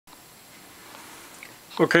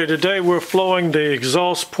Okay, today we're flowing the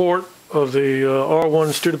exhaust port of the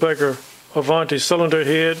R-1 Studebaker Avanti cylinder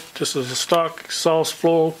head. This is a stock exhaust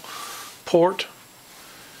flow port.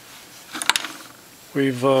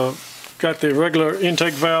 We've got the regular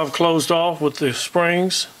intake valve closed off with the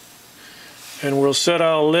springs, and we'll set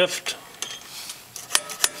our lift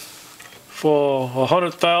for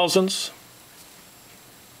 100 thousandths.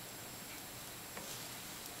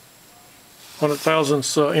 100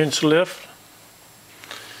 thousandths inch lift.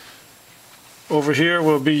 Over here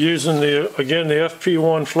we'll be using the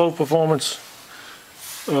FP1 flow performance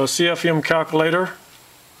CFM calculator.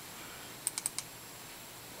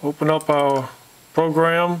 Open up our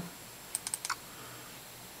program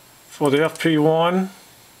for the FP1.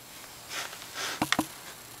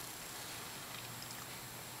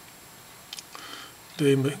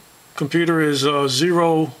 The computer is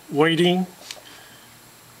zero waiting.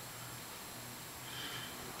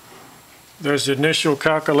 There's the initial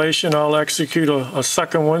calculation. I'll execute a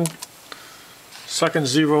second one, second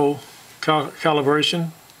zero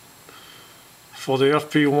calibration for the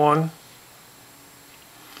FP1.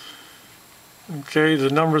 Okay, the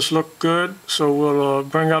numbers look good, so we'll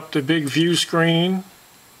bring up the big view screen.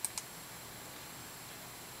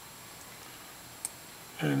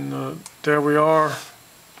 And there we are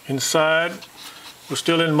inside. We're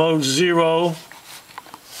still in mode 0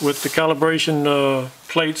 with the calibration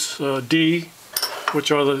plates D,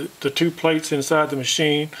 which are the two plates inside the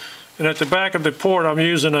machine. And at the back of the port I'm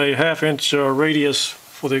using a 1/2 inch radius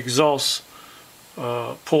for the exhaust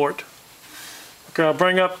port. Okay, I'll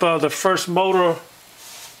bring up the first motor.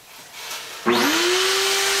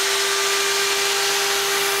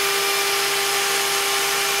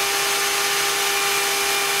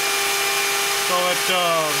 So at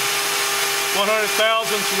 100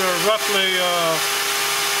 thousandths we're roughly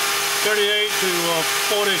 38 to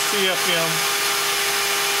 40 CFM,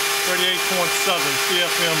 38.7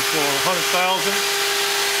 CFM for 100 thousandths.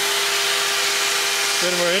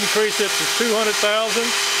 Then we'll increase it to 200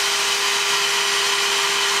 thousandths.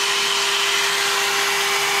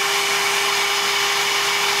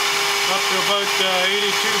 Up to about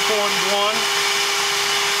 82.1.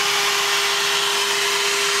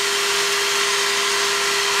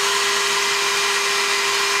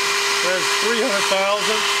 There's 300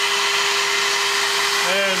 thousandths.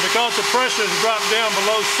 And because the pressure has dropped down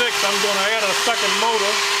below 6, I'm going to add a second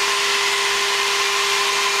motor.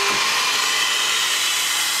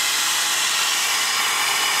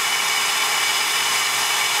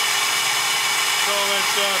 So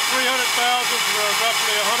at 300 thousandths, we're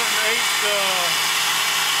roughly 108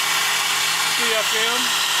 CFM.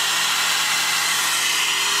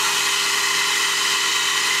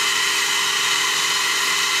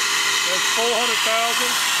 That's 400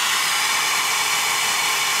 thousandths.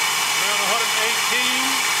 118,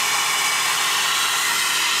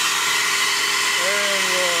 and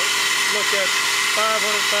we'll look at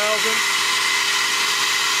 500,000.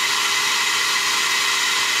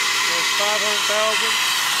 That's 500,000,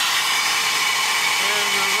 and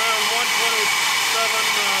we're around 127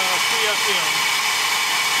 CFM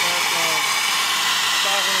at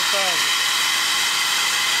 500,000.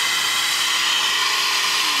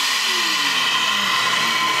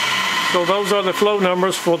 So those are the flow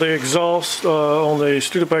numbers for the exhaust on the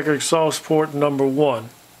Studebaker exhaust port number 1.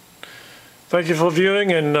 Thank you for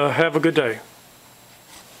viewing, and have a good day.